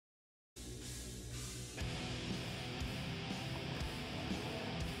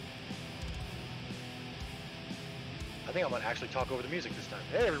I think I'm gonna actually talk over the music this time.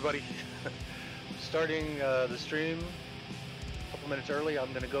 Hey everybody! Starting the stream a couple minutes early.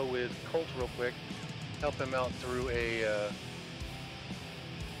 I'm gonna go with Colt real quick, help him out through a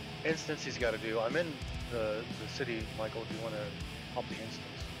instance he's got to do. I'm in the city, Michael. If you want to help the instance,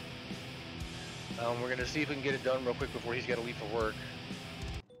 we're gonna see if we can get it done real quick before he's got to leave for work.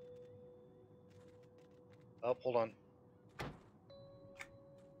 Oh, hold on.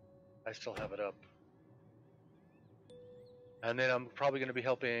 I still have it up. And then I'm probably going to be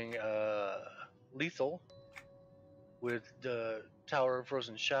helping Lethal with the Tower of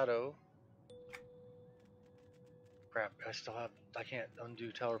Frozen Shadow. Crap, I can't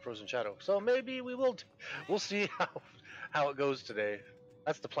undo Tower of Frozen Shadow. So maybe we'll see how it goes today.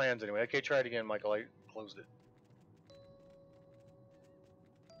 That's the plans anyway. Okay, try it again, Michael. I closed it.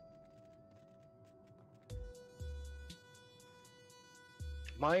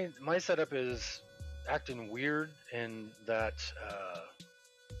 My setup is acting weird in that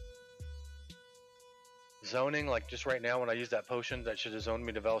zoning. Like just right now when I used that potion that should have zoned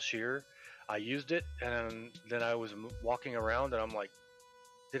me to Valshir, I used it and then I was walking around and I'm like,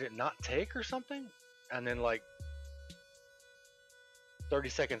 did it not take or something? And then like 30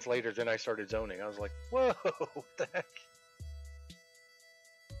 seconds later, then I started zoning. I was like, whoa, what the heck?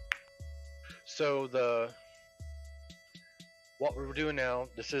 So what we're doing now,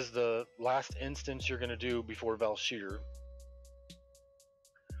 this is the last instance you're gonna do before Valshir.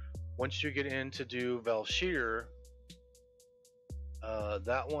 Once you get in to do Valshir,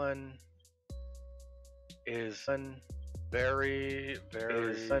 that one is very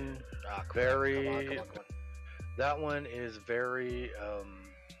that one is very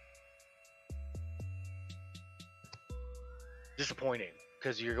disappointing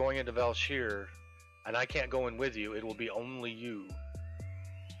because you're going into Valshir and I can't go in with you. It will be only you,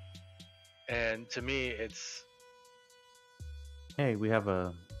 and to me it's, hey, we have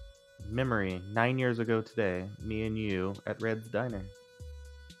a memory 9 years ago today, me and you at Red's Diner.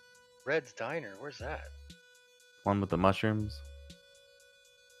 Red's Diner, where's that? One with the mushrooms.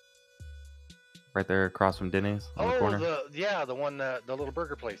 Right there across from Denny's on the corner. The one, the little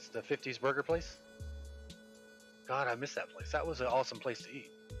burger place, the 50s burger place. God, I miss that place. That was an awesome place to eat.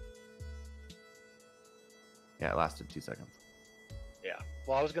 Yeah, it lasted 2 seconds. Yeah.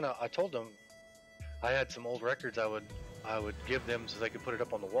 Well, I told them I had some old records I would give them so they could put it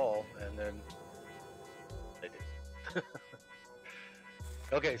up on the wall, and then they did.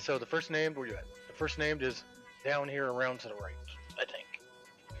 Okay, so the first named, where you at? The first named is down here around to the right, I think.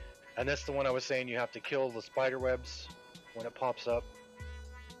 And that's the one I was saying you have to kill the spider webs when it pops up.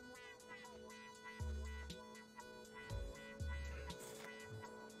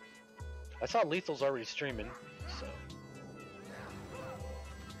 I saw Lethal's already streaming, so.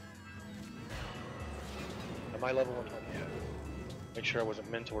 Am I level 100? Yeah. Make sure I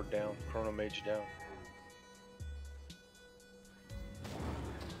wasn't mentored down, chrono mage down.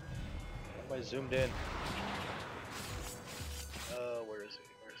 Am I zoomed in? Where is he?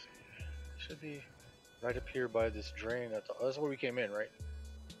 Should be right up here by this drain. That's where we came in, right?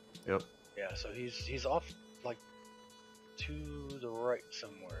 Yep. Yeah, so he's off like to the right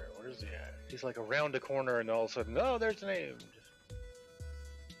somewhere. Where is he at? He's like around a corner and all of a sudden, oh, there's an aim.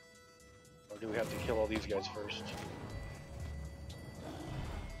 Or do we have to kill all these guys first?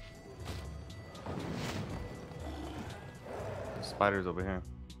 There's spiders over here.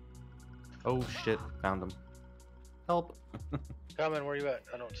 Oh shit, found them. Help. Coming, where you at?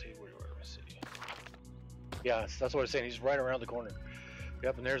 I don't see where you are. Let me see. Yeah, that's what I was saying. He's right around the corner.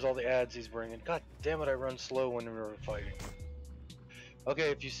 Yep, and there's all the ads he's bringing. God damn it, I run slow when we're fighting.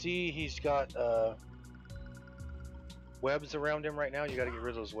 Okay, if you see he's got webs around him right now, you gotta get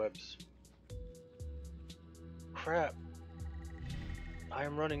rid of those webs. Crap. I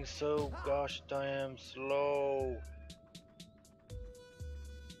am running so gosh damn slow.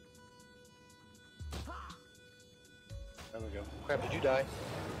 There we go. Crap, did you die?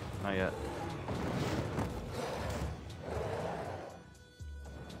 Not yet.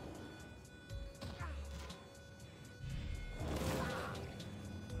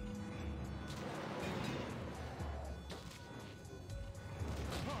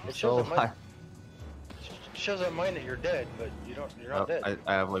 It shows on mine that you're dead, but you're not dead.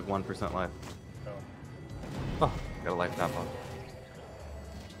 I have like 1% life. Oh. Oh, got a life tap on.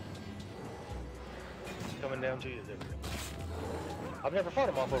 Coming down to you. There we go. I've never fought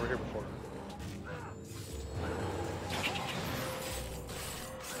him off over here before.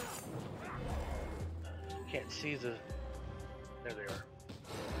 Can't see the... There they are.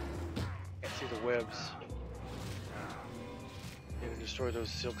 Can't see the webs. Need to destroy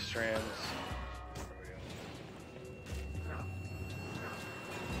those silk strands. There we go.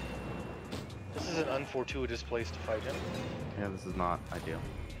 is an unfortuitous place to fight him. Yeah, this is not ideal.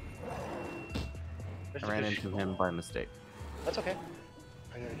 There's I the ran fish. into him by mistake. That's okay.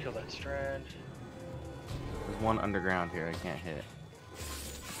 I'm gonna kill that strand. There's one underground here I can't hit.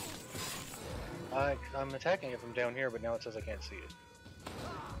 I'm attacking it from down here, but now it says I can't see it.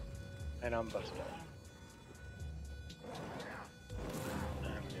 And I'm busted.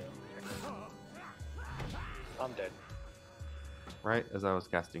 There we go. I'm dead. Right as I was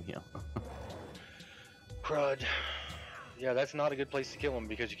casting heal. Crud. Yeah, that's not a good place to kill him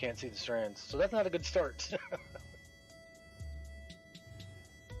because you can't see the strands. So that's not a good start.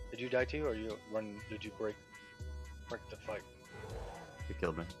 Did you die too, or did you break the fight? He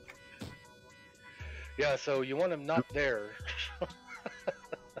killed me. Yeah, so you want him not there.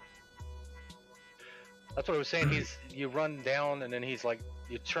 That's what I was saying. You run down and then he's like,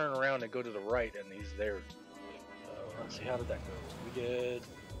 you turn around and go to the right and he's there. Let's see, how did that go? We did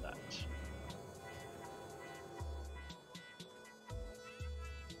that.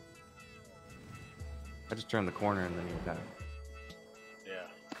 I just turned the corner and then he got it. Yeah.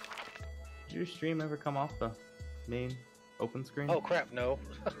 Did your stream ever come off the main open screen? Oh crap, no.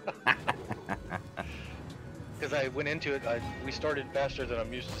 Because I went into it, we started faster than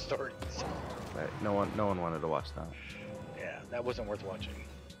I'm used to starting. So. Right. No one wanted to watch that. Yeah, that wasn't worth watching.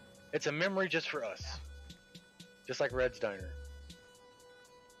 It's a memory just for us. Just like Red's Diner.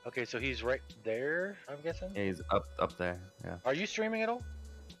 Okay, so he's right there, I'm guessing? Yeah, he's up there. Yeah. Are you streaming at all?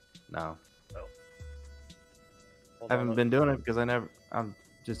 No. Oh. Hold I haven't on, been doing it because I'm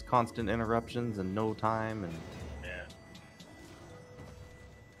just constant interruptions and no time and. Yeah.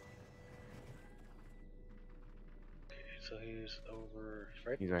 Okay, so he's over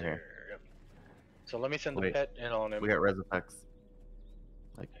right He's right there. here. Yep. So let me send the Wait. pet in on him. We got res effects.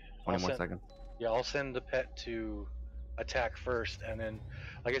 Like 20 more send- seconds. Yeah, I'll send the pet to attack first, and then,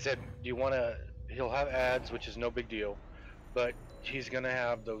 like I said, he'll have ads, which is no big deal, but he's gonna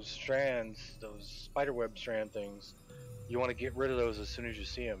have those strands, those spiderweb strand things. You want to get rid of those as soon as you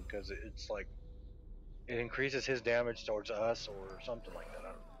see him, because it's like, it increases his damage towards us or something like that. I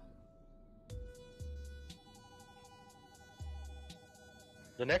don't know.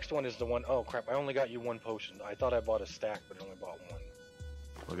 The next one is the one, oh crap, I only got you one potion. I thought I bought a stack, but I only bought one.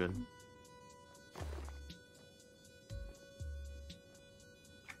 All good.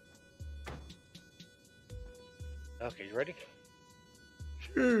 Okay, you ready?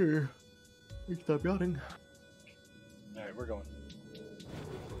 Sure. You stop yawning. Alright, we're going.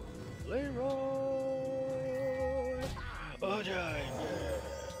 Leroy! Oh, giant!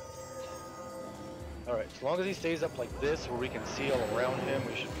 Alright, as long as he stays up like this where we can see all around him,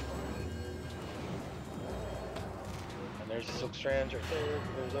 we should be fine. And there's the silk strands right there.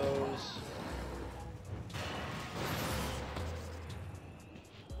 There's those.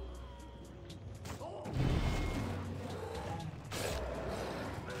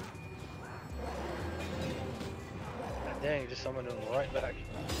 Dang, just summoned him right back.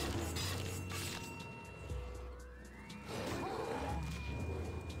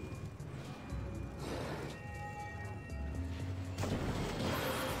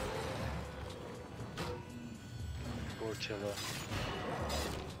 Tortilla.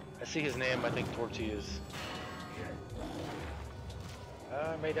 I see his name, I think Tortillas.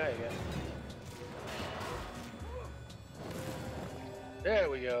 I may die again. There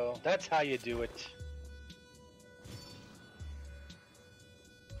we go. That's how you do it.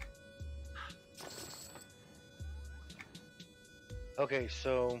 Okay,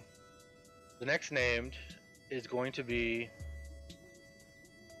 so the next named is going to be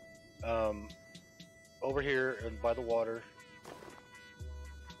over here by the water.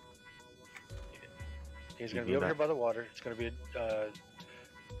 He's going to be over here by the water. It's going to be a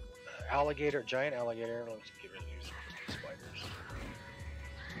alligator, giant alligator. Let's get rid of these spiders.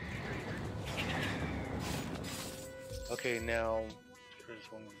 Okay, now get rid of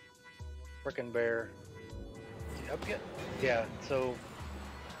this one frickin' bear. Is he up yet? Yeah, so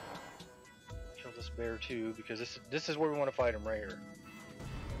kill this bear too, because this is where we want to fight him right here.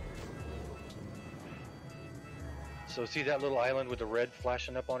 So see that little island with the red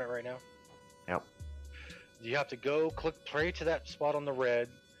flashing up on it right now? Yep. You have to go pray to that spot on the red.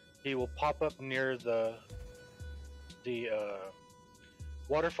 He will pop up near the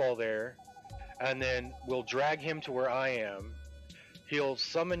waterfall there, and then we'll drag him to where I am. He'll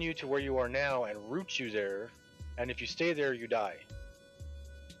summon you to where you are now and root you there, and if you stay there, you die.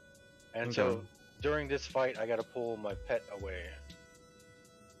 And Okay. so during this fight, I gotta pull my pet away.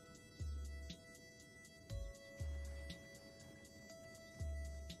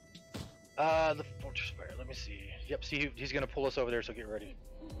 The fortress bear, let me see. Yep, see, he's gonna pull us over there, so get ready.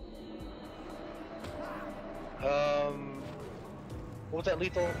 What was that,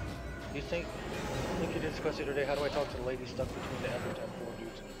 Lethal? You think you did this quest the other day? How do I talk to the lady stuck between the Everquest and 4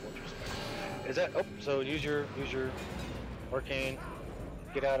 dudes in the fortress? Is that? Oh, so use your arcane.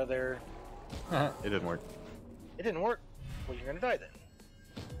 Get out of there. It didn't work. It didn't work. Well, you're gonna die then.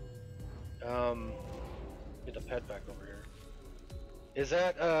 Get the pet back over here. Is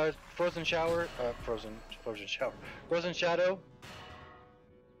that frozen shower? Frozen shower. Frozen shadow.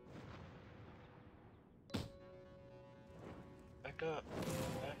 Back up.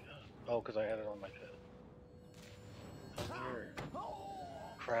 Back up. Oh, because I had it on my pet. Come here.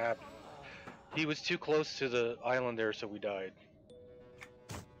 Crap. He was too close to the island there, so we died.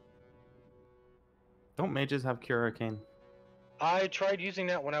 Don't mages have cure arcane? I tried using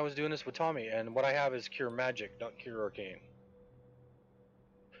that when I was doing this with Tommy, and what I have is cure magic, not cure arcane.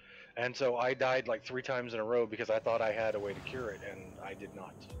 And so I died like 3 times in a row because I thought I had a way to cure it, and I did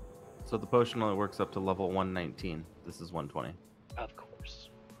not. So the potion only works up to level 119. This is 120. Of course.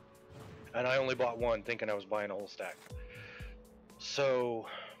 And I only bought one, thinking I was buying a whole stack. So,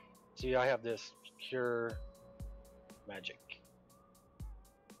 see, I have this cure magic.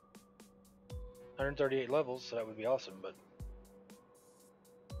 138 levels, so that would be awesome, but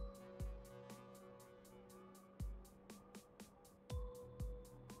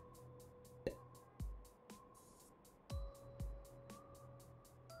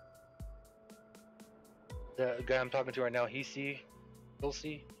the guy I'm talking to right now, he'll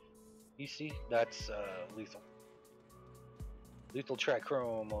see, that's Lethal. Lethal Track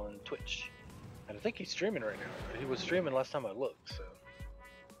Chrome on Twitch. And I think he's streaming right now. He was streaming last time I looked, so.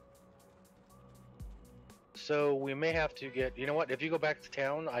 So we may have to get, you know what, if you go back to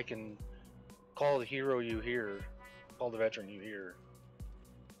town, I can call the hero you hear, call the veteran you hear.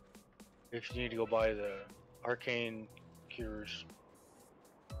 If you need to go buy the arcane cures.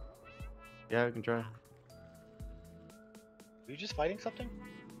 Yeah, I can try. Are you just fighting something?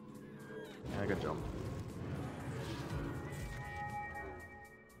 Yeah, I got jumped.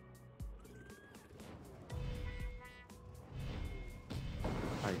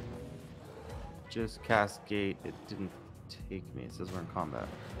 I just cast gate. It didn't take me. It says we're in combat.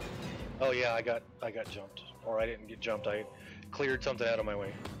 Oh yeah, I got jumped. Or I didn't get jumped, I cleared something out of my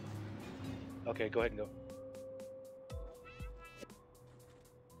way. Okay, go ahead and go.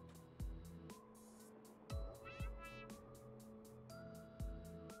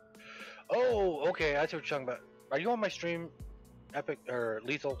 Oh, okay, that's what you're talking about. Are you on my stream, Epic or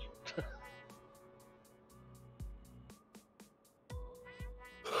Lethal?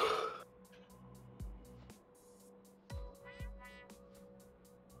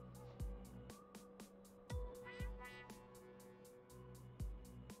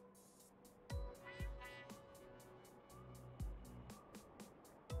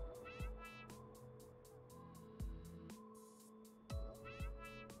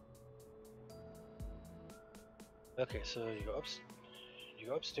 Okay, so you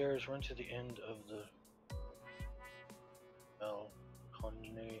go upstairs, run to the end of the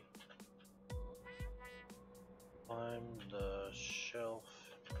balcony, climb the shelf,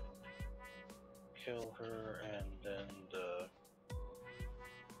 kill her, and then the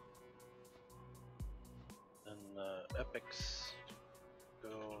epics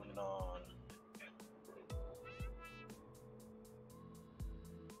go non.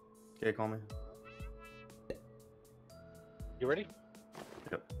 Okay, call me. You ready?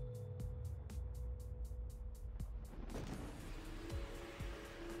 Yep.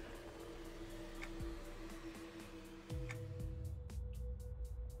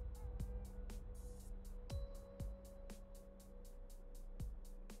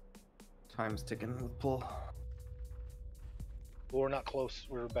 Time's ticking with pull. Well, we're not close.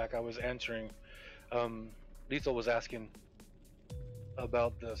 We're back. I was answering. Lethal was asking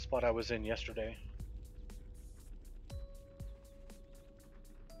about the spot I was in yesterday.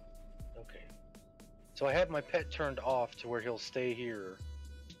 Okay. So I had my pet turned off to where he'll stay here.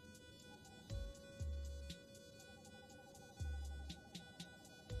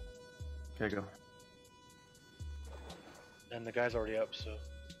 Okay, go. And the guy's already up, so.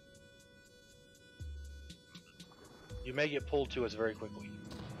 You may get pulled to us very quickly.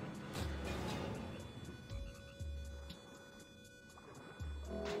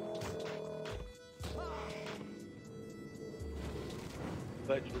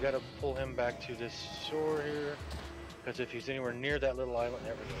 But we gotta pull him back to this shore here, because if he's anywhere near that little island,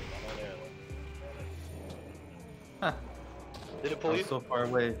 there we go, I'm on the island. Huh. Did it I pull was you? so far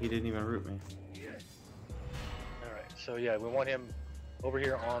away, he didn't even root me. Alright, so yeah, we want him over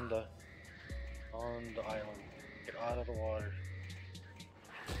here on the island. Get out of the water.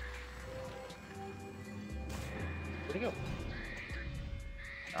 Where'd he go?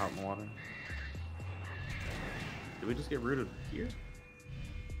 Out in the water. Did we just get rooted here?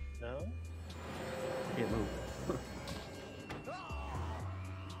 No. Can't move.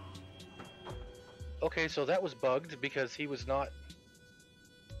 Okay, so that was bugged because he was not.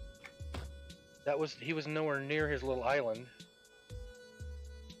 He was nowhere near his little island.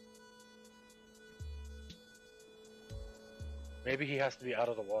 Maybe he has to be out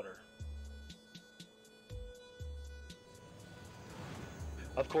of the water.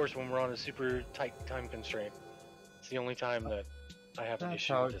 Of course, when we're on a super tight time constraint, it's the only time that I have an That's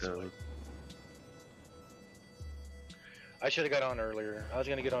issue how with it this goes. one. I should have got on earlier. I was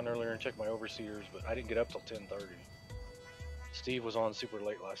gonna get on earlier and check my overseers, but I didn't get up till 10:30. Steve was on super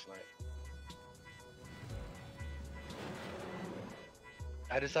late last night.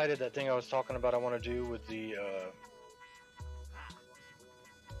 I decided that thing I was talking about I want to do with the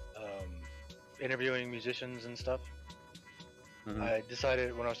interviewing musicians and stuff. Mhm. I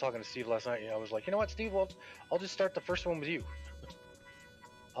decided when I was talking to Steve last night, I was like, you know what, Steve? Well, I'll just start the first one with you.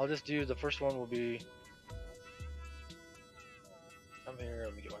 I'll just do the first one will be. I'm here.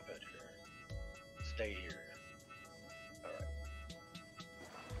 Let me get my pet here. Stay here. All right.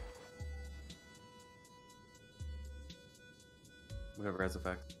 Whoever has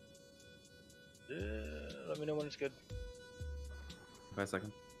effect. Let me know when it's good. 5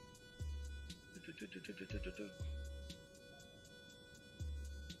 seconds.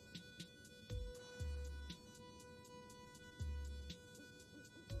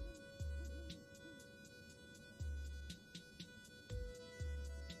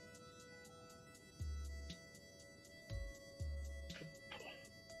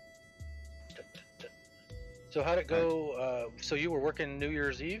 So how'd it go? So you were working New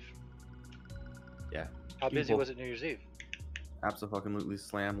Year's Eve? Yeah. How busy People- was it New Year's Eve? Absolutely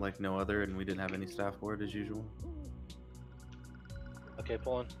slammed like no other, and we didn't have any staff for it as usual. Okay,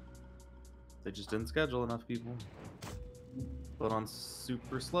 pulling. They just didn't schedule enough people. But on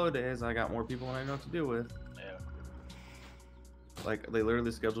super slow days, I got more people than I know what to do with. Yeah. Like, they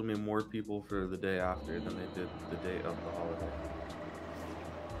literally scheduled me more people for the day after than they did the day of the holiday.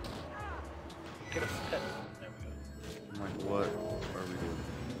 Get a pet. There we go. I'm like, what are we doing?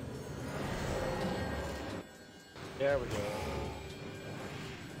 There we go.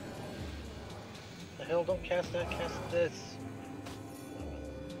 The hell, don't cast that, cast this.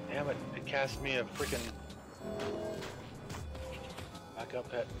 Damn it, it cast me a freaking back up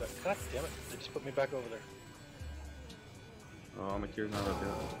pet. But god damn it, they just put me back over there. Oh, my cure's not up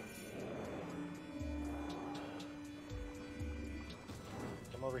yet.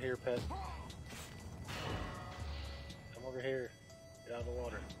 Come over here, pet. Come over here. Get out of the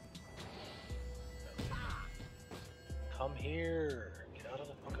water. Come here. Get out of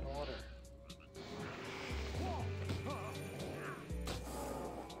the fucking water.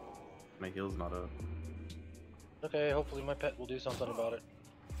 My heal's not up. Okay, hopefully my pet will do something about it.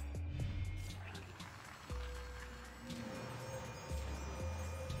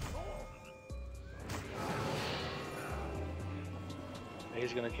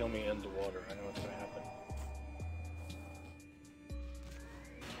 He's gonna kill me in the water. I know what's gonna happen.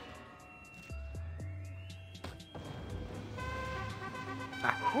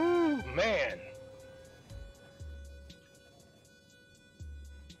 Whew, man!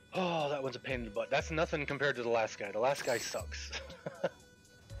 Oh, that one's a pain in the butt. That's nothing compared to the last guy. The last guy sucks. Here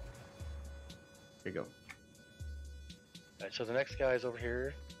you go. Alright, so the next guy is over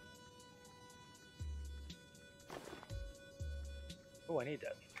here. Oh, I need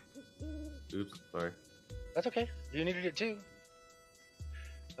that. Oops, sorry. That's okay. You needed it too.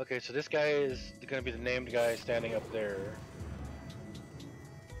 Okay, so this guy is going to be the named guy standing up there.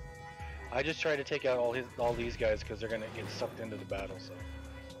 I just tried to take out all these guys because they're going to get sucked into the battle, so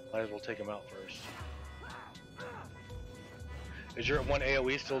might as well take them out first. Is your one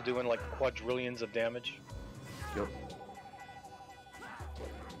AoE still doing like quadrillions of damage? Yep.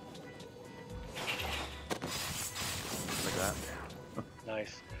 Like that.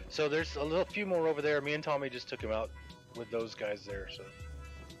 Nice. So there's a little few more over there. Me and Tommy just took him out with those guys there, so.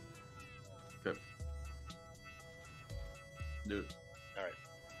 Good. Dude. Alright.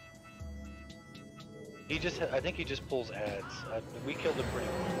 I think he just pulls ads. We killed him pretty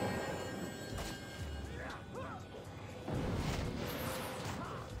quick.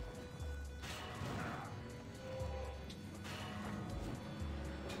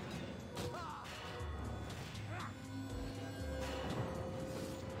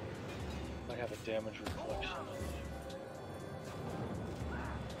 Might have a damage reflection.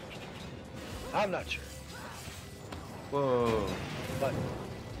 I'm not sure. Whoa. But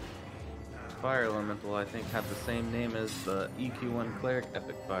fire elemental, I think, had the same name as the EQ1 cleric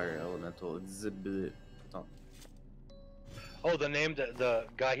epic fire elemental. Exhibit something. Oh, the name that the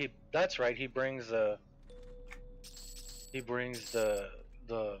guy that's right. He brings the It's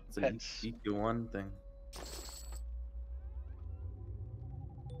an pets. EQ1 thing.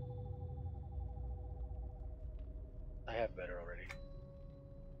 I have better already.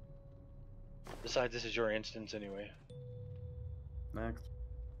 Besides, this is your instance anyway. Next.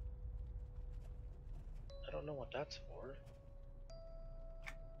 I don't know what that's for.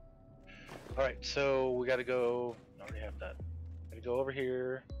 Alright, so we gotta go. I already have that. Gotta go over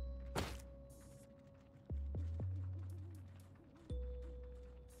here.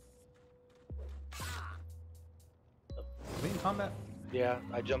 Are we in combat? Yeah,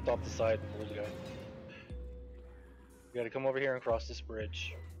 I jumped off the side and pulled the guy. We gotta come over here and cross this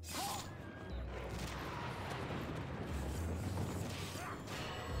bridge.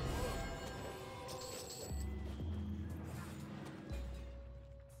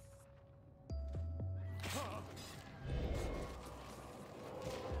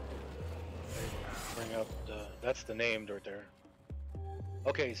 Bring up the. That's the named right there.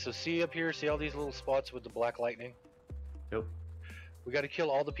 Okay, so see up here, see all these little spots with the black lightning? Yep. We gotta kill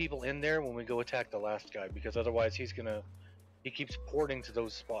all the people in there when we go attack the last guy, because otherwise he keeps porting to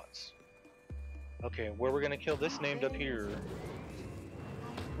those spots. Okay, where we're gonna kill this named up here.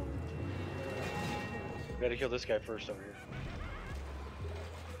 We gotta kill this guy first over here.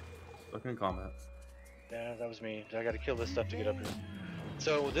 Look in combat. Yeah, that was me. I gotta kill this stuff to get up here.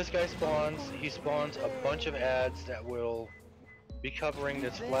 So this guy spawns, he spawns a bunch of ads that will be covering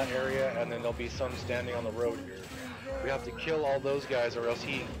this flat area, and then there'll be some standing on the road here. We have to kill all those guys, or else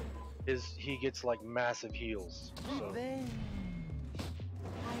he gets like massive heals. So. Revenge.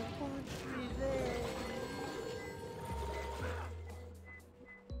 I want revenge.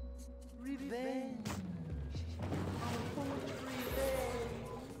 Revenge. I want revenge.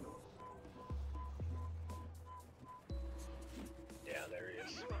 Yeah, there he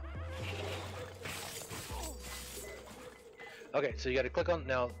is. Okay, so you got to click on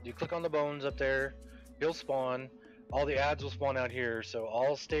now. You click on the bones up there. He'll spawn. All the ads will spawn out here. So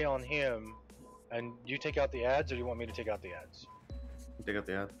I'll stay on him. And you take out the ads, or do you want me to take out the ads? Take out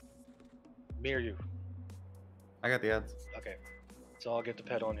the ads. Me or you? I got the ads. Okay. So I'll get the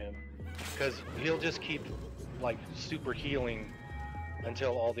pet on him, because he'll just keep like super healing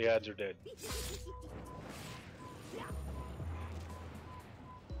until all the ads are dead.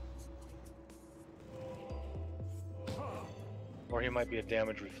 Or he might be a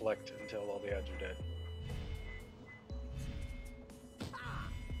damage reflect until all the ads are dead.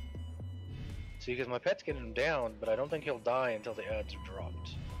 See, because my pet's getting him down, but I don't think he'll die until the ads are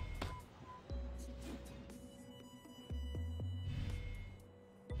dropped.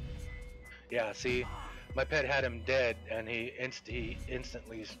 Yeah, see, my pet had him dead, and he instantly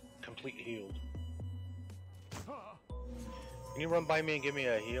complete healed. Can you run by me and give me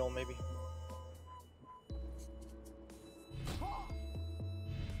a heal, maybe?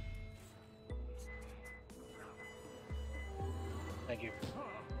 Thank you.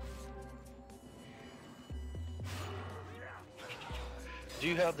 Do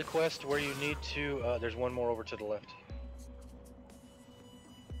you have the quest where you need to, there's one more over to the left.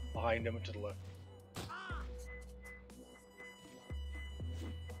 Behind him to the left.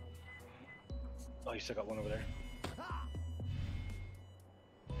 Oh, you still got one over there.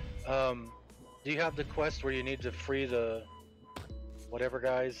 Do you have the quest where you need to free the whatever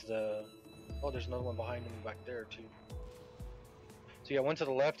guys? Oh, there's another one behind him back there too. So yeah, one to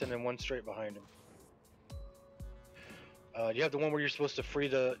the left and then one straight behind him. You have the one where you're supposed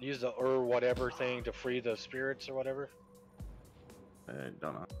to use the whatever thing to free the spirits or whatever? I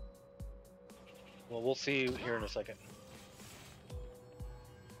don't know. Well, we'll see here in a second.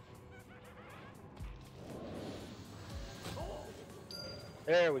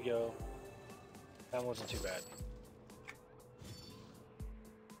 There we go. That wasn't too bad.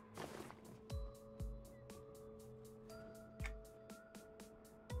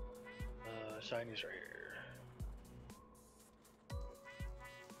 Shiny's right here.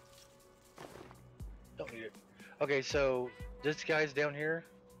 Don't need it. Okay, so this guy's down here.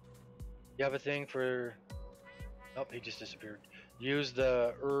 You have a thing for... Oh, he just disappeared. Use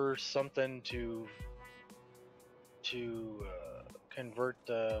the something to convert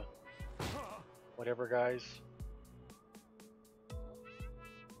the whatever guys.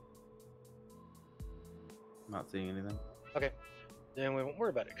 Not seeing anything. Okay, then we won't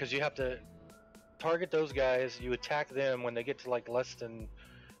worry about it, because you have to target those guys. You attack them when they get to like less than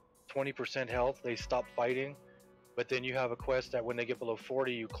 20% health. They stop fighting, But then you have a quest that when they get below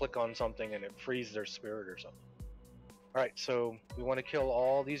 40, you click on something and it frees their spirit or something. All right, so we want to kill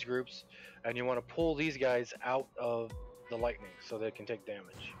all these groups, and you want to pull these guys out of the lightning so they can take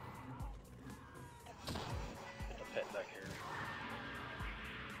damage. Get the pet back here.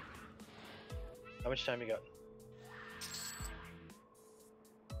 How much time you got?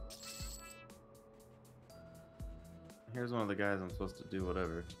 Here's one of the guys I'm supposed to do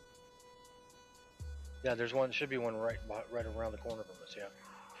whatever. Yeah, there's one. Should be one right around the corner from us. Yeah.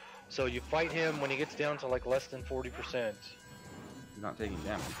 So you fight him when he gets down to like less than 40%. He's not taking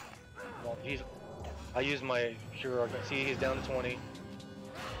damage. Well, I use my cure. See, he's down to 20.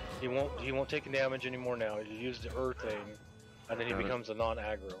 He won't take damage anymore now. You use the earth thing, and then he becomes a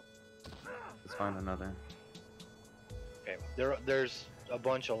non-aggro. Let's find another. Okay. There's a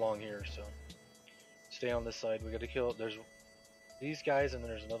bunch along here, so stay on this side. We got to kill. There's these guys, and then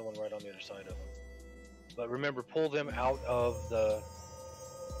there's another one right on the other side of them. But remember, pull them out of the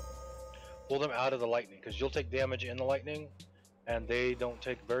lightning, because you'll take damage in the lightning, and they don't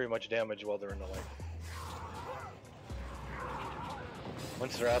take very much damage while they're in the lightning.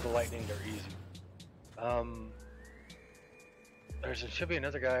 Once they're out of the lightning, they're easy. There should be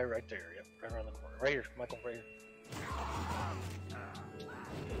another guy right there. Yep, right around the corner. Right here, Michael, right here.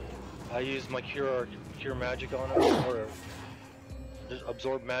 I use my cure magic on them, or just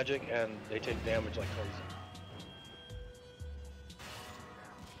absorb magic, and they take damage like crazy.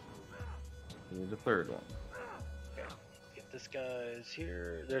 We need a third one. Okay, get this guy's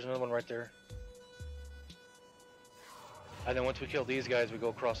here. There's another one right there. And then once we kill these guys, we go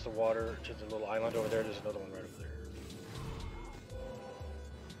across the water to the little island over there. There's another one right over there.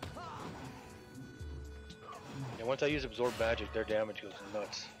 And once I use absorb magic, their damage goes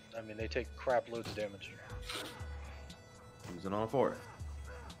nuts. I mean, they take crap loads of damage. Using on a fourth.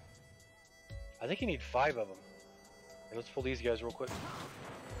 I think you need 5 of them. Okay, let's pull these guys real quick.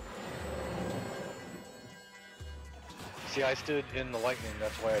 See, I stood in the lightning.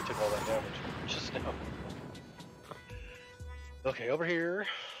 That's why I took all that damage just now. Okay, over here.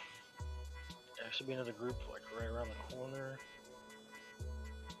 There should be another group like right around the corner.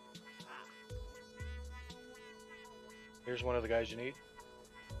 Here's one of the guys you need.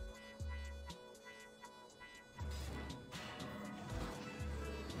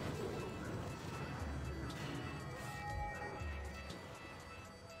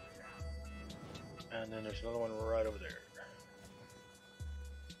 And then there's another one right over there.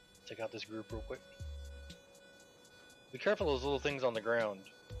 Check out this group real quick. Be careful of those little things on the ground.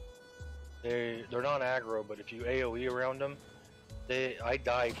 They're not aggro, but if you AoE around them, I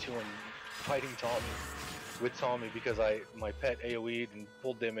died to them fighting Tommy because my pet AoE'd and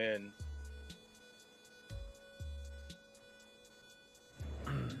pulled them in.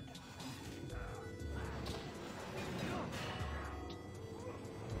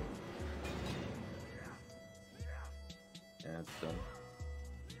 Yeah, it's done.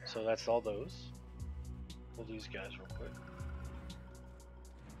 So that's all those. Pull these guys real quick.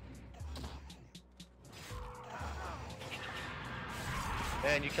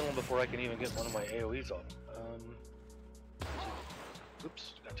 Man, you kill him before I can even get one of my AoEs off.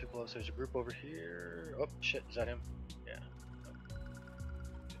 Oops, got too close. There's a group over here. Oh shit, is that him? Yeah.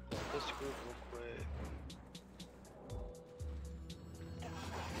 Pull this group real quick.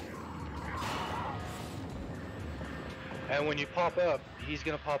 And when you pop up, he's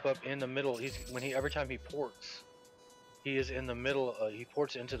gonna pop up in the middle. Every time he ports, he is in the middle. He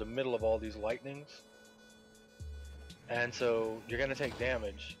ports into the middle of all these lightnings, and so you're gonna take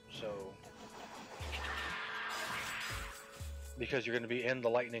damage. So because you're gonna be in the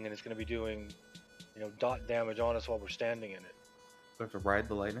lightning, and it's gonna be doing, dot damage on us while we're standing in it. Do I have to ride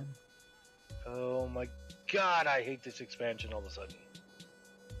the lightning? Oh my god, I hate this expansion all of a sudden.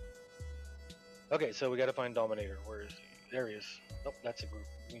 Okay, so we gotta find Dominator. Where is he? There he is. Nope, that's a group.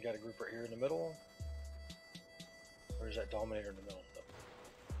 We got a group right here in the middle. Where's that Dominator in the middle?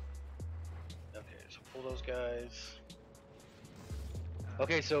 Nope. Okay, so pull those guys.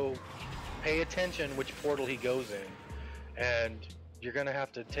 Okay, so pay attention which portal he goes in, and you're gonna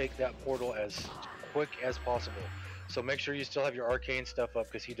have to take that portal as quick as possible. So make sure you still have your arcane stuff up,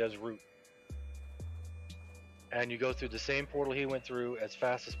 because he does root. And you go through the same portal he went through as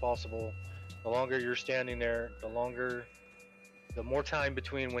fast as possible. The longer you're standing there, the more time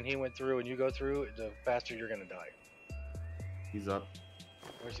between when he went through and you go through, the faster you're gonna die. He's up.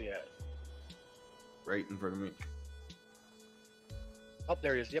 Where's he at? Right in front of me. Oh,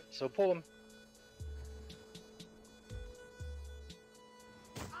 there he is. Yep, so pull him.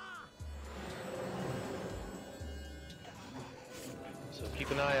 So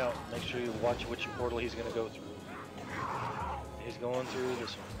keep an eye out. Make sure you watch which portal he's gonna go through. He's going through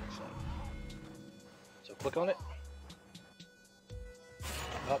this one. So, click on it.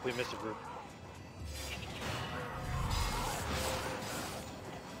 Oh, we missed a group.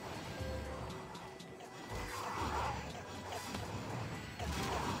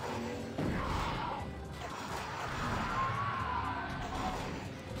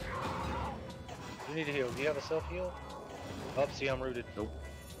 You need to heal. Do you have a self-heal? Oh, see, I'm rooted. Nope.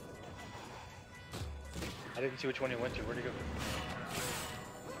 I didn't see which one he went to. Where'd he go?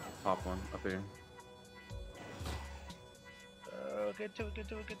 Top one up here. Get to it, get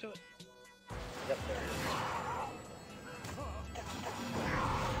to it, get to it. Yep, there he is.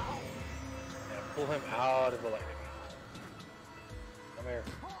 Yeah, pull him out of the lightning. Come here.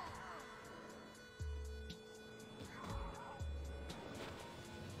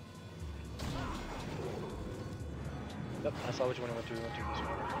 Yep, I saw which one he went to. He went to this one.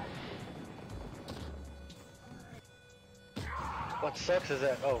 What sucks is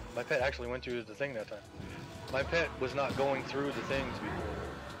that, oh, my pet actually went through the thing that time. My pet was not going through the things before.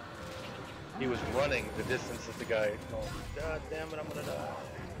 He was running the distance that the guy going, God damn it, I'm gonna die.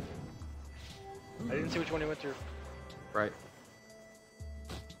 I didn't see which one he went through. Right.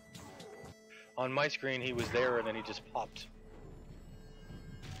 On my screen, he was there and then he just popped.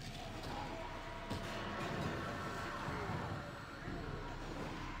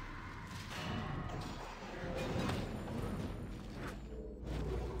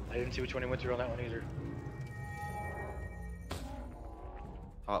 I didn't see which one he went through on that one either.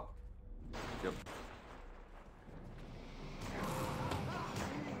 Top. Yep.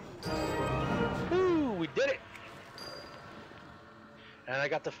 Woo! We did it! And I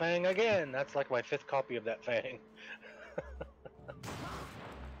got the Fang again. That's like my 5th copy of that Fang.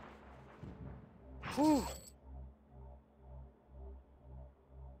 Whew.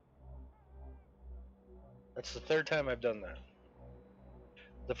 That's the 3rd time I've done that.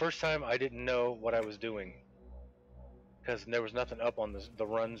 The first time I didn't know what I was doing because there was nothing up on the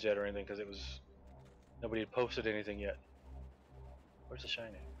runs yet or anything because it was nobody had posted anything yet. Where's the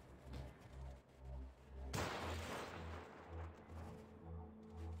shiny?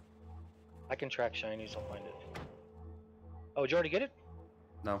 I can track shinies, I'll find it. Oh, did you already get it?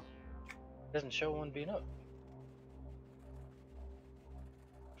 No. It doesn't show one being up.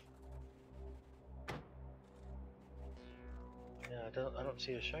 Yeah, I don't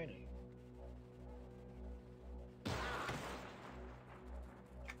see a shiny.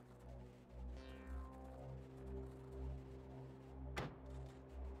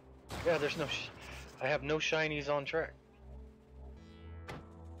 Yeah, there's no. I have no shinies on track.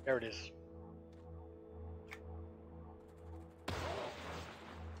 There it is.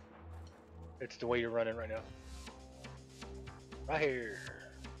 It's the way you're running right now. Right here.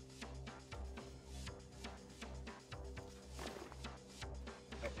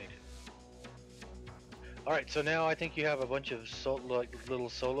 Don't need it. All right, so now I think you have a bunch of little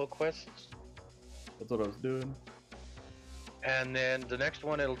solo quests. That's what I was doing. And then the next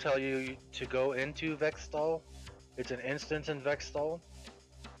one, it'll tell you to go into Vexstall. It's an instance in Vexstall.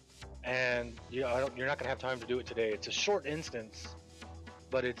 And you're not going to have time to do it today. It's a short instance,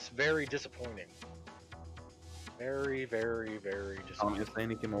 but it's very disappointing. Very, very, very Tommy disappointing. was saying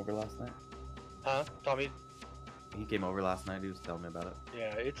he came over last night. Huh? Tommy? He came over last night. He was telling me about it.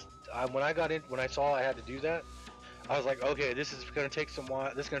 Yeah, when I got in, when I saw I had to do that, I was like, okay, this is going to take some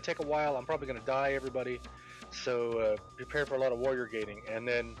while. This is going to take a while. I'm probably going to die, everybody. So prepare for a lot of warrior gating. And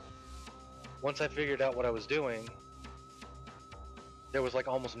then once I figured out what I was doing, there was like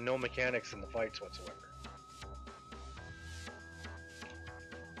almost no mechanics in the fights whatsoever.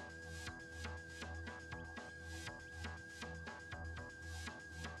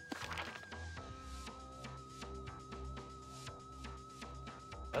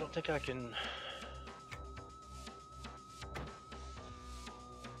 I don't think I can.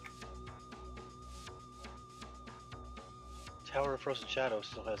 Tower of Frozen Shadow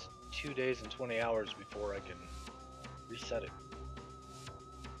still has 2 days and 20 hours before I can reset it.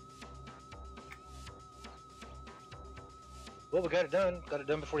 Well, we got it done. Got it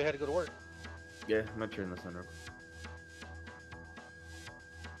done before you had to go to work. Yeah, I'm not sure in the center.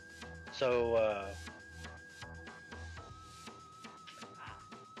 So,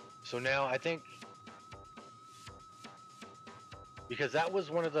 so now I think, because that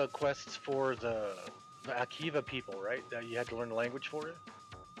was one of the quests for the Akiva people, right? That you had to learn the language for it?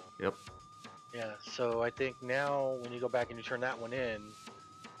 Yep. Yeah, so I think now when you go back and you turn that one in,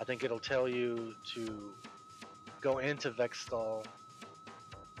 I think it'll tell you to go into Vexstall,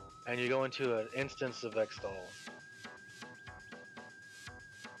 and you go into an instance of Vexstall,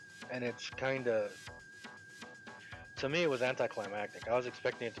 and it's kind of to me, it was anticlimactic. I was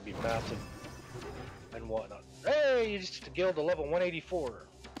expecting it to be massive and whatnot. Hey, you just guild to level 184.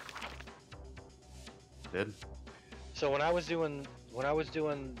 Did? So when I was doing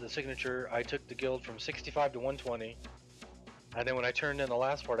the signature, I took the guild from 65 to 120, and then when I turned in the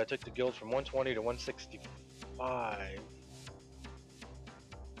last part, I took the guild from 120 to 165.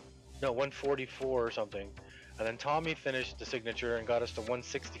 No, 144 or something. And then Tommy finished the signature and got us to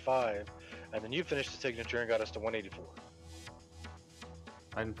 165, and then you finished the signature and got us to 184.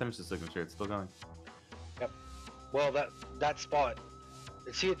 I didn't finish the signature. It's still going. Yep. Well, that spot.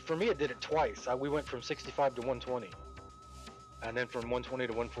 See, for me, it did it twice. We went from 65 to 120, and then from 120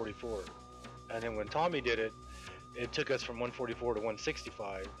 to 144. And then when Tommy did it, it took us from 144 to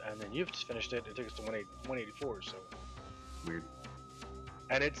 165, and then you just finished it. It took us to 184. So Weird.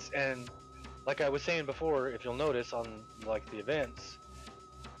 and like I was saying before, if you'll notice on like the events,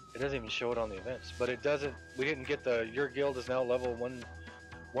 it doesn't even show it on the events. But it doesn't. We didn't get the your guild is now level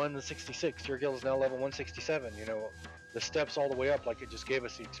 166. Your guild is now level 167. You know, the steps all the way up. Like it just gave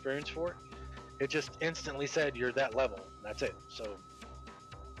us the experience for it. It just instantly said you're that level. That's it. So.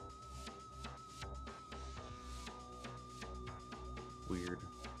 Weird.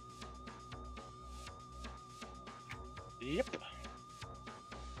 Yep.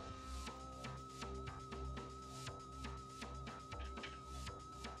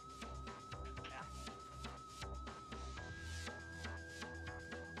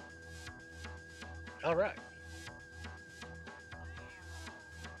 All right.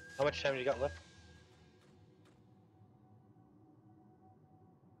 How much time you got left?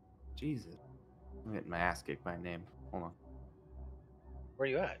 Jesus. I'm getting my ass kicked by a name. Hold on. Where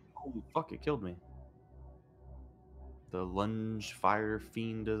you at? Holy fuck, it killed me. The lunge fire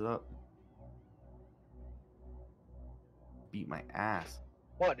fiend is up. Beat my ass.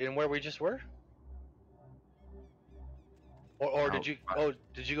 What? In where we just were? Or did Out- you? Oh,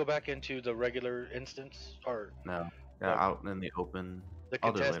 did you go back into the regular instance or No. Yeah, the- out in the open. the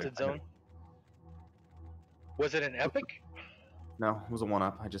I'll do it later. contested zone? Was it an epic? No, it was a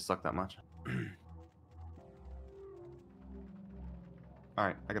 1-up. I just suck that much.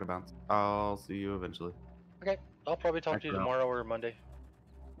 Alright, I gotta bounce. I'll see you eventually. Okay, I'll probably talk to you Thanks, tomorrow or Monday.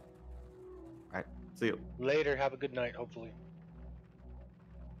 Alright, see you. Later. Have a good night. Hopefully.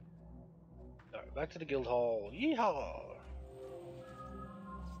 All right, back to the guild hall. Yeehaw!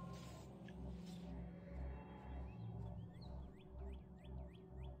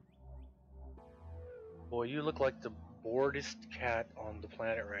 Boy, you look like the boredest cat on the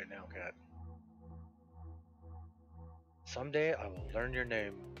planet right now, cat. Someday I will learn your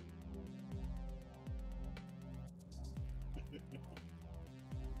name.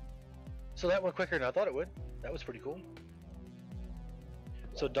 So that went quicker than I thought it would. That was pretty cool.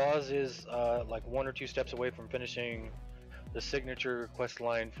 So Dawes is like 1 or 2 steps away from finishing the signature quest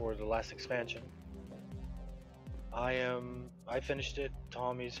line for the last expansion. I finished it.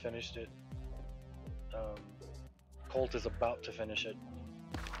 Tommy's finished it. Colt is about to finish it,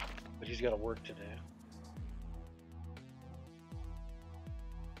 but he's got to work today.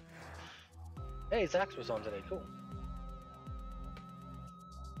 Hey, Zax was on today. Cool.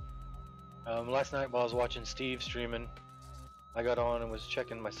 Last night while I was watching Steve streaming, I got on and was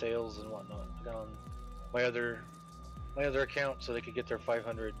checking my sales and whatnot. I got on my other account so they could get their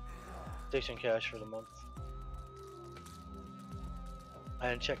 500 station cash for the month. I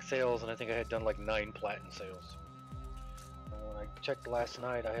had checked sales and I think I had done like 9 platinum sales. When I checked last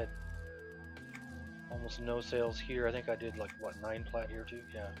night, I had almost no sales here. I think I did like what 9 plat here too.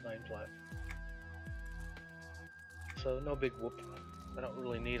 Yeah, 9 plat. So no big whoop. I don't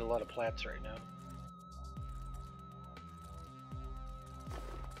really need a lot of plats right now.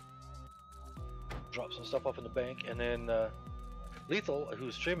 Drop some stuff off in the bank, and then Lethal,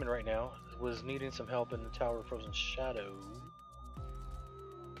 who's streaming right now, was needing some help in the Tower of Frozen Shadow.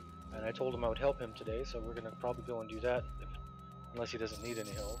 And I told him I would help him today, so we're gonna probably go and do that, unless he doesn't need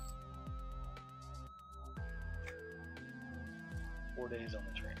any help. 4 days on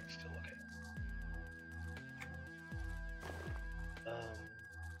the training, still okay.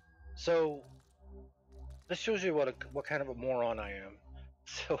 So this shows you what kind of a moron I am.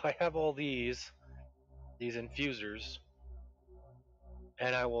 So I have all these infusers,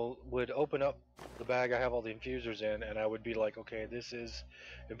 and I would open up the bag I have all the infusers in, and I would be like, okay, this is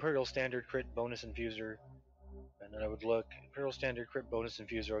Imperial Standard Crit Bonus Infuser, and then I would look, Imperial Standard Crit Bonus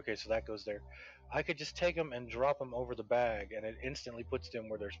Infuser, okay, so that goes there. I could just take them and drop them over the bag, and it instantly puts them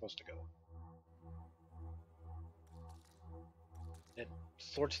where they're supposed to go. It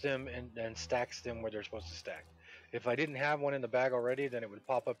sorts them and stacks them where they're supposed to stack. If I didn't have one in the bag already, then it would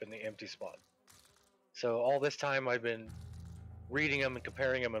pop up in the empty spot. So all this time I've been reading them and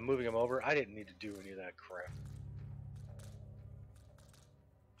comparing them and moving them over. I didn't need to do any of that crap.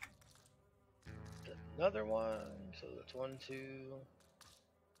 Another one. So that's 1, 2.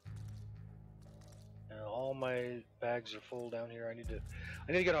 And all my bags are full down here. I need to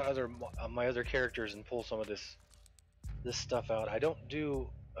get on my other characters and pull some of this stuff out. I don't do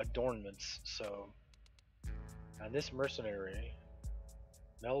adornments, so. And this mercenary,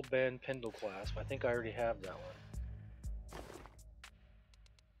 Melban Pendle clasp. I think I already have that one.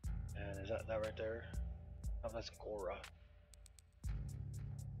 And is that right there? Oh, that's Gora.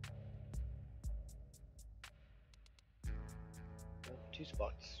 Oh, 2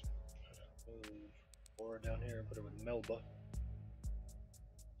 spots. Move Gora down here and put her with Melba.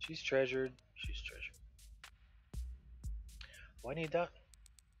 She's treasured. She's treasured. Do I need that?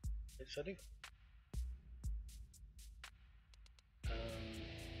 Yes, I do.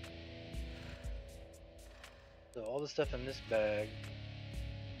 So all the stuff in this bag.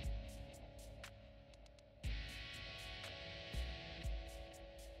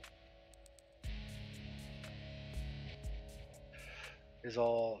 Is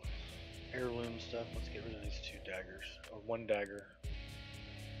all heirloom stuff. Let's get rid of these 2 daggers, or 1 dagger.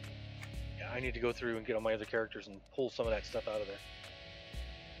 Yeah, I need to go through and get all my other characters and pull some of that stuff out of there.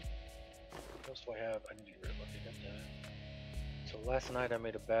 What else do I have? I need to get rid of. Okay, got that. So last night I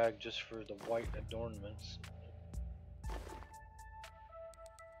made a bag just for the white adornments.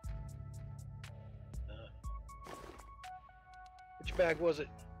 Which bag was it?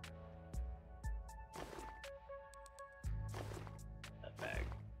 That bag.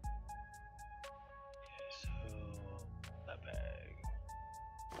 Okay, so that bag.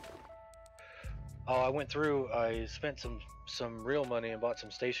 Oh, I went through. I spent some real money and bought some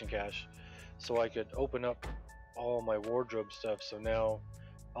station cash, so I could open up all my wardrobe stuff. So now,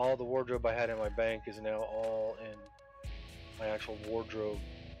 all the wardrobe I had in my bank is now all in my actual wardrobe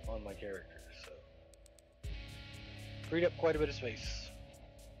on my character. Freed up quite a bit of space.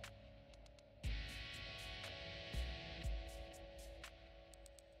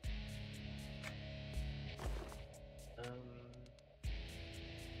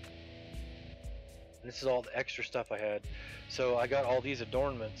 This is all the extra stuff I had. So I got all these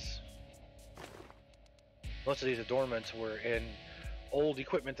adornments. Most of these adornments were in old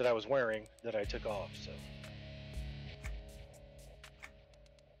equipment that I was wearing that I took off. So.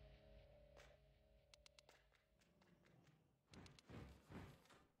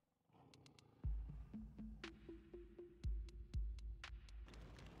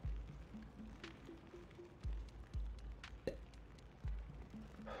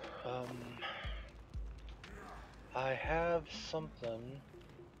 I have something.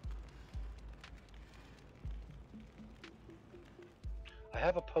 I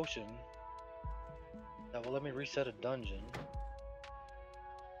have a potion that will let me reset a dungeon.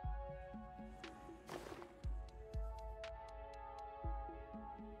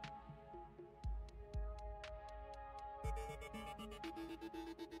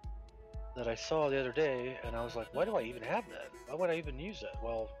 That I saw the other day, and I was like, why do I even have that? Why would I even use that?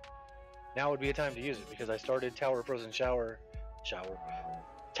 Well, now would be a time to use it because I started Tower of Frozen Tower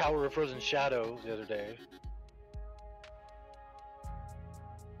of Frozen Shadow the other day.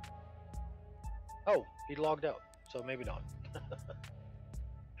 Oh, he logged out, so maybe not.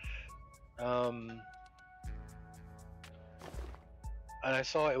 And I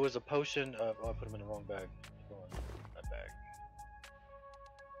saw it was a potion of. Oh, I put him in the wrong bag. That bag.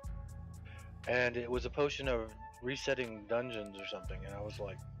 And it was a potion of resetting dungeons or something, and I was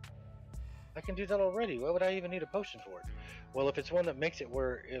like, I can do that already. Why would I even need a potion for it? Well, if it's one that makes it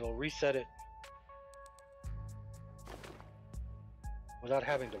where it'll reset it without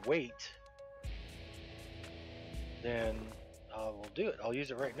having to wait, then I will do it. I'll use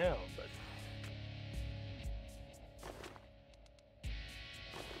it right now, but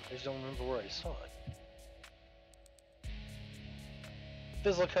I just don't remember where I saw it.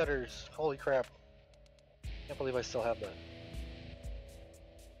 Fizzle cutters. Holy crap. Can't believe I still have that.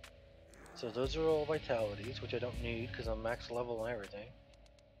 So those are all vitalities, which I don't need because I'm max level and everything.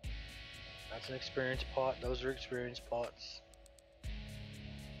 That's an experience pot. Those are experience pots.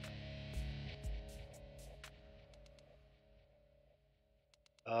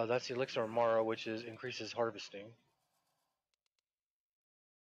 That's the elixir of Mara, which increases harvesting.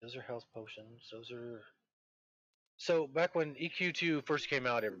 Those are health potions. Those are. So back when EQ2 first came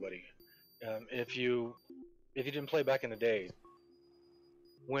out, everybody, if you didn't play back in the day,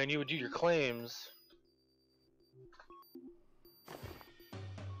 when you would do your claims,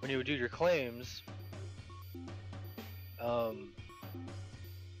 you would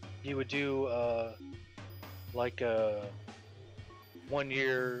do like a 1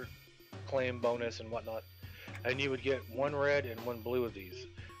 year claim bonus and whatnot, and you would get one red and one blue of these.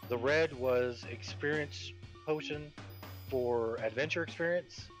 The red was experience potion for adventure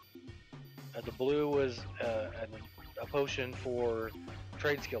experience. The blue was a potion for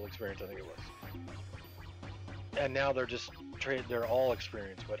trade skill experience, I think it was. And now they're just trade. They're all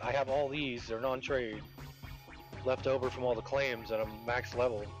experience. But I have all these. They're non-trade, left over from all the claims, and I'm max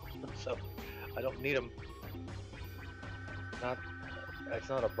level, so I don't need them. Not. It's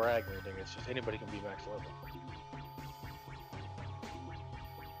not a brag or anything. It's just anybody can be max level.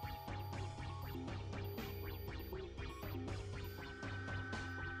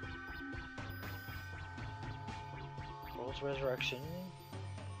 World's Resurrection.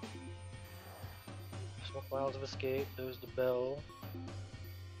 Smoke Miles of Escape. There's the bell.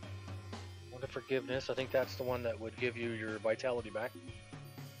 One of Forgiveness. I think that's the one that would give you your vitality back.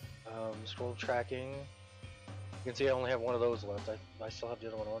 Scroll tracking. You can see I only have one of those left. I still have the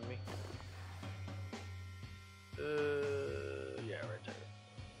other one on me. Yeah, right there.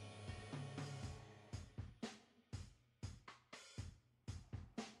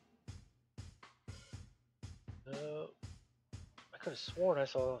 I could have sworn I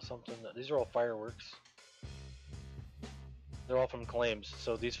saw something. These are all fireworks. They're all from claims,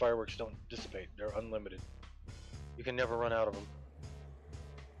 so these fireworks don't dissipate. They're unlimited. You can never run out of them.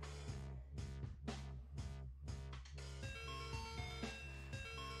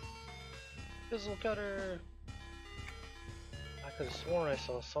 Fizzle cutter. I could have sworn I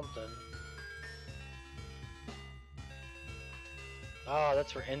saw something. Ah,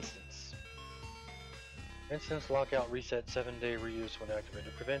 that's for instance. Instance lockout reset 7-day reuse when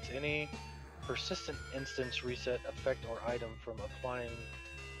activated. Prevents any persistent instance reset effect or item from applying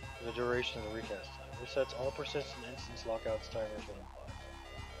for the duration of the recast time. Resets all persistent instance lockouts timers when applied.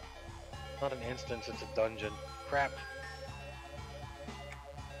 Not an instance, it's a dungeon. Crap.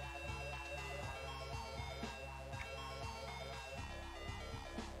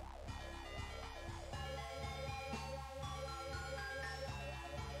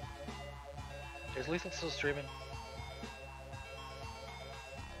 Is Lethal still streaming?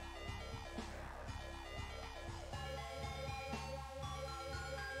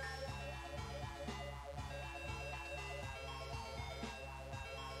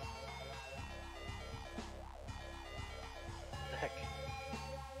 The heck?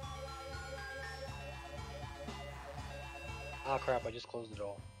 Ah crap, I just closed it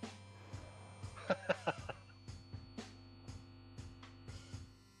all.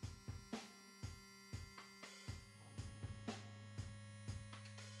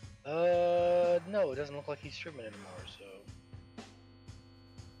 No, it doesn't look like he's streaming anymore, so...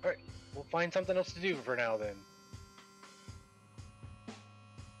 Alright, we'll find something else to do for now then.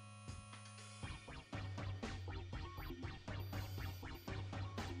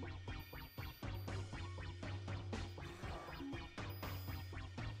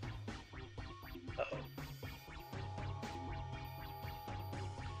 Uh-oh.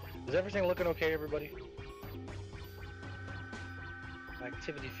 Is everything looking okay, everybody? My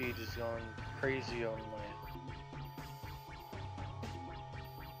activity feed has gone crazy on my...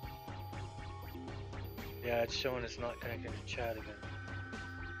 Yeah, it's showing it's not connecting to chat again.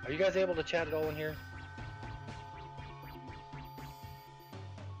 Are you guys able to chat at all in here?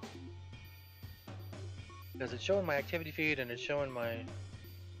 Because it's showing my activity feed and it's showing my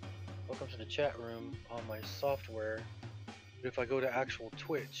welcome to the chat room on my software. But if I go to actual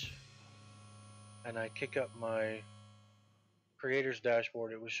Twitch and I kick up my creator's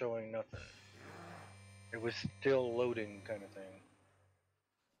dashboard, it was showing nothing. It was still loading kind of thing.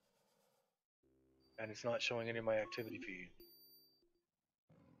 And it's not showing any of my activity feed.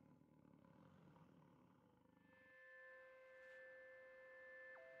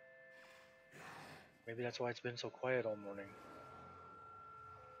 Maybe that's why it's been so quiet all morning.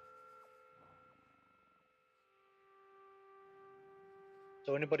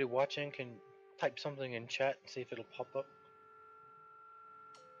 So anybody watching can type something in chat and see if it'll pop up.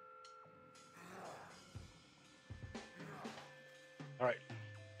 Alright.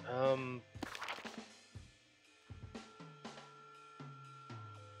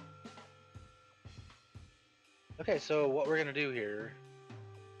 Okay, so what we're gonna do here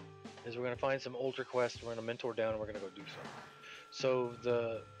is we're gonna find some ultra quests, we're gonna mentor down, and we're gonna go do some. So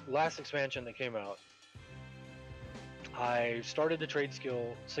the last expansion that came out, I started the trade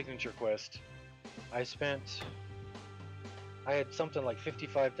skill signature quest. I had something like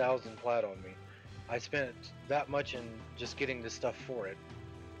 55,000 plat on me. I spent that much in just getting the stuff for it.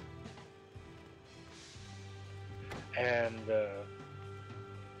 And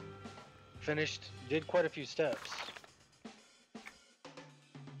finished, did quite a few steps.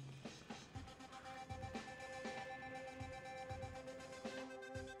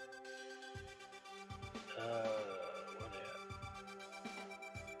 Where they at?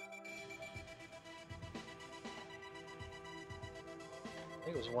 I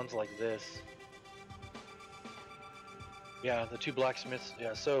think it was ones like this. Yeah, the two blacksmiths.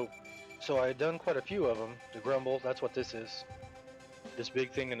 Yeah, so I had done quite a few of them. The grumble, that's what this is. This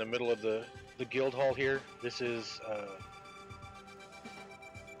big thing in the middle of the guild hall here. This is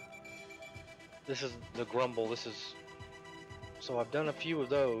the grumble. This is, so I've done a few of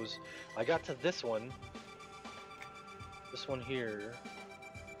those. I got to this one here,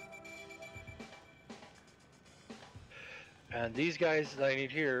 and these guys that I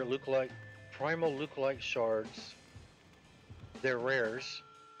need here look like primal lookalike shards. They're rares.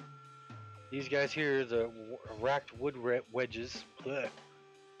 These guys here, the racked wood wedges, bleh,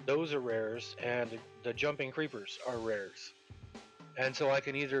 those are rares, and the jumping creepers are rares. And so I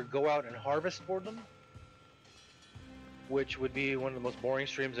can either go out and harvest for them, which would be one of the most boring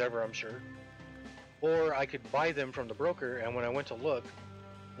streams ever, I'm sure, or I could buy them from the broker. And when I went to look,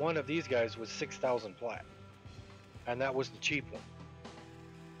 one of these guys was 6,000 plat, and that was the cheap one.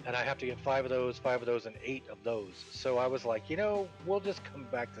 And I have to get 5 of those, and 8 of those. So I was like, you know, we'll just come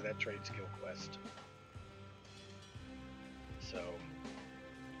back to that trade skill quest. So,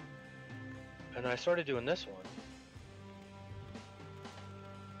 and I started doing this one.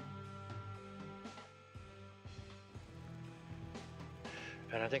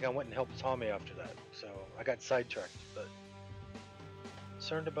 And I think I went and helped Tommy after that. So I got sidetracked, but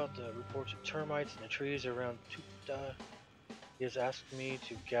concerned about the reports of termites in the trees around Tuta. He has asked me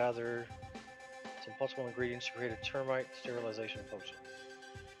to gather some possible ingredients to create a termite sterilization potion.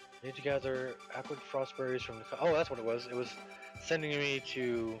 I need to gather acrid frostberries from the... Oh, that's what it was. It was sending me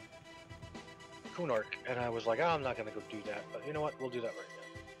to Kunark, and I was like, oh, I'm not going to go do that. But you know what? We'll do that right now.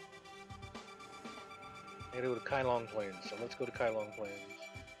 I gotta go to Kailong Plains, so let's go to Kailong Plains.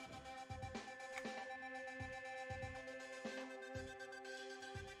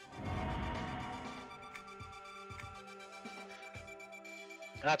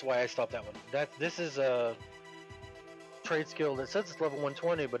 That's why I stopped that one. This is a trade skill that says it's level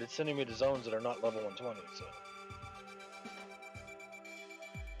 120, but it's sending me to zones that are not level 120. So,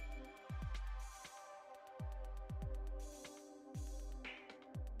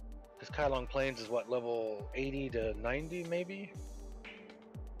 because Kailong Plains is what, level 80 to 90 maybe.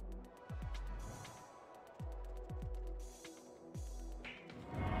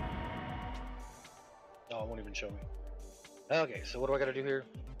 Oh, it won't even show me. Okay, so what do I gotta do here?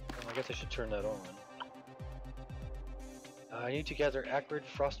 I guess I should turn that on. I need to gather acrid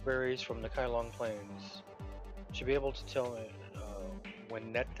frostberries from the Kailong Plains. Should be able to tell me,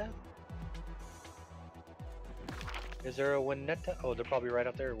 Winetta? Is there a Winetta? Oh, they're probably right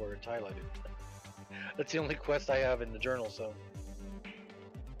out there where it's highlighted. That's the only quest I have in the journal, so.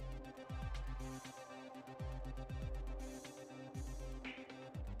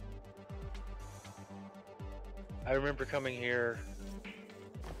 I remember coming here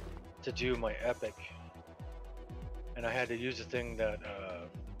to do my epic, and I had to use a thing that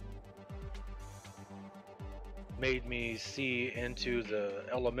made me see into the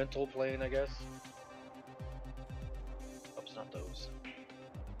elemental plane, I guess. Oops, not those.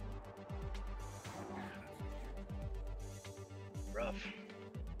 Rough.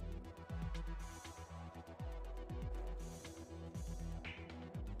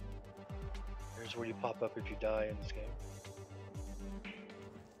 Here's where you pop up if you die in this game.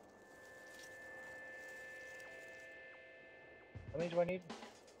 How many do I need?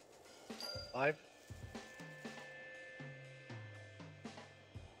 5?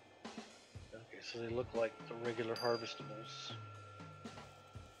 Okay, so they look like the regular harvestables.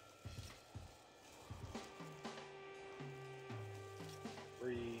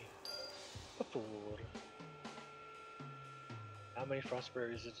 Three, 4. How many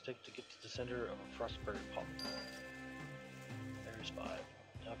frostberries does it take to get to the center of a frostberry pop? There's 5.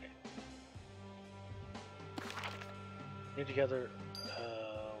 Okay. Need to gather.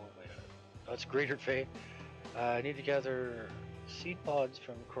 Wait. That's Greater Fate. I need to gather seed pods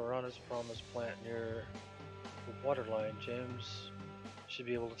from Corana's Promise plant near the waterline. James should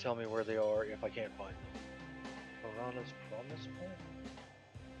be able to tell me where they are if I can't find them. Corana's Promise plant?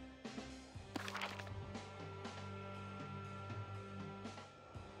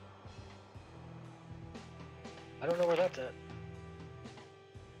 I don't know where that's at.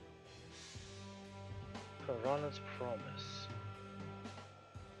 Corana's Promise.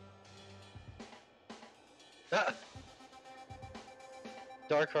 Ah!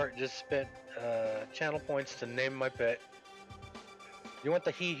 Darkheart just spent channel points to name my pet. You want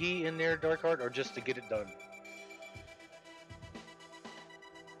the he in there, Darkheart, or just to get it done?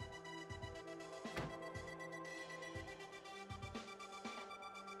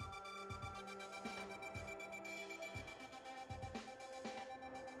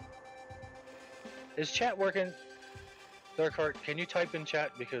 Is chat working? Darkheart, can you type in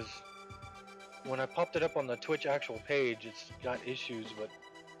chat? Because when I popped it up on the Twitch actual page, it's got issues, but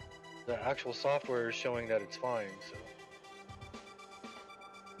the actual software is showing that it's fine, so.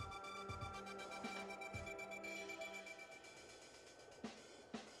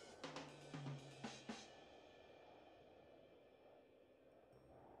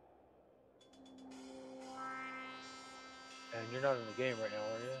 And you're not in the game right now,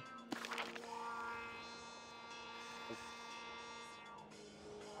 are you?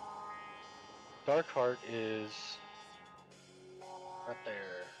 Darkheart is right there.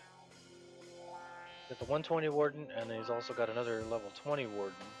 Got the 120 Warden, and he's also got another level 20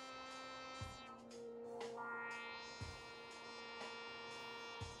 Warden.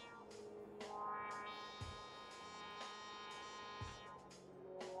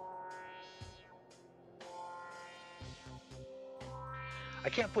 I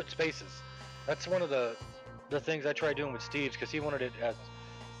can't put spaces. That's one of the things I tried doing with Steve's, because he wanted it as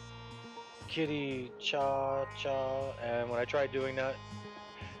Kitty Cha Cha, and when I tried doing that,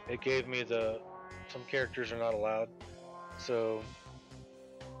 it gave me some characters are not allowed. So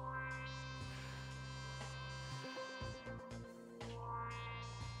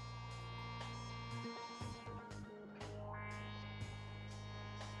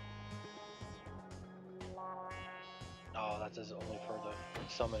oh, that is only for the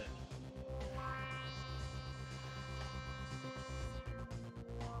summon.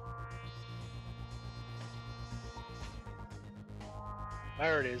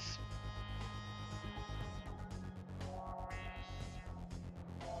 There it is.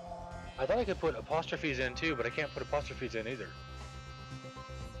 I thought I could put apostrophes in too, but I can't put apostrophes in either.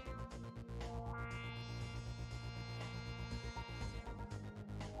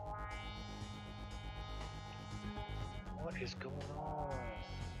 What is going on?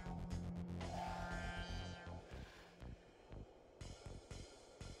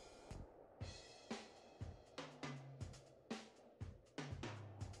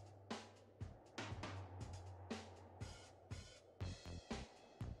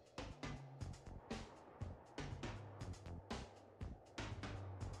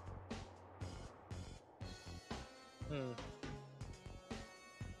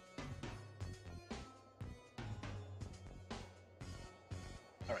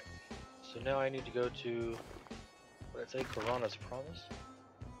 Alright, so now I need to go to, what did I say, Corana's Promise?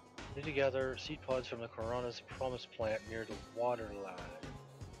 I need to gather seed pods from the Corana's Promise plant near the water line.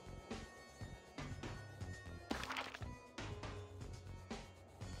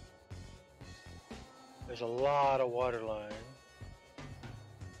 There's a lot of water line.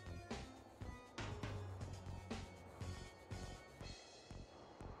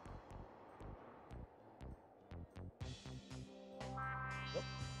 Nope.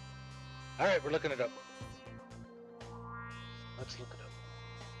 Alright, we're looking it up. Let's look it up.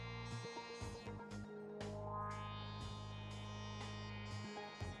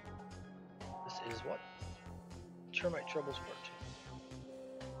 This is what? Termite Troubles Part 2.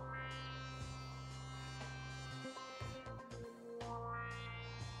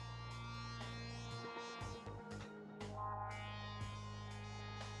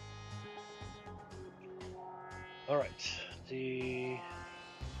 Alright,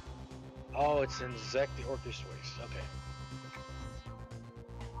 oh, it's in Zek the Orcish Waste, okay.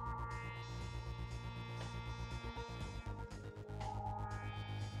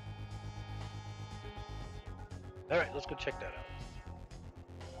 Alright, let's go check that out.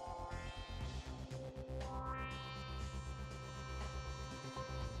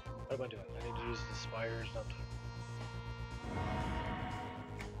 What am I doing? I need to use the spires, not to...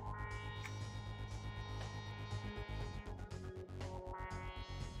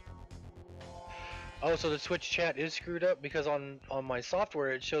 Oh, so the Twitch chat is screwed up because on my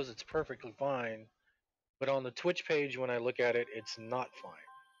software it shows it's perfectly fine, but on the Twitch page when I look at it, it's not fine.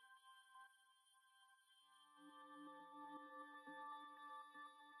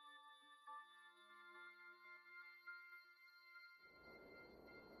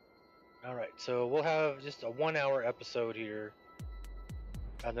 Alright, so we'll have just a 1 hour episode here,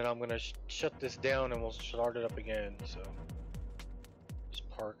 and then I'm gonna shut this down and we'll start it up again, so... Just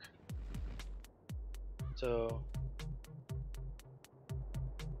park. So...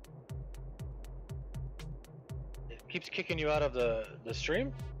 keeps kicking you out of the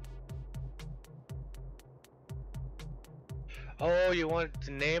stream? Oh, you want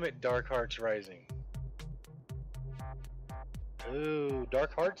to name it Dark Hearts Rising. Ooh,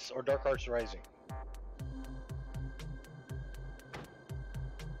 Dark Hearts or Dark Hearts Rising?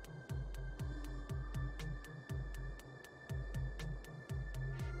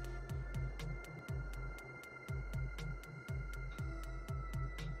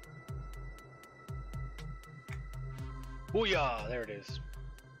 Booyah! There it is.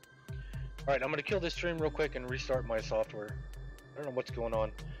 Alright, I'm gonna kill this stream real quick and restart my software. I don't know what's going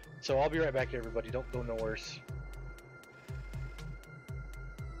on. So I'll be right back, everybody. Don't go nowhere.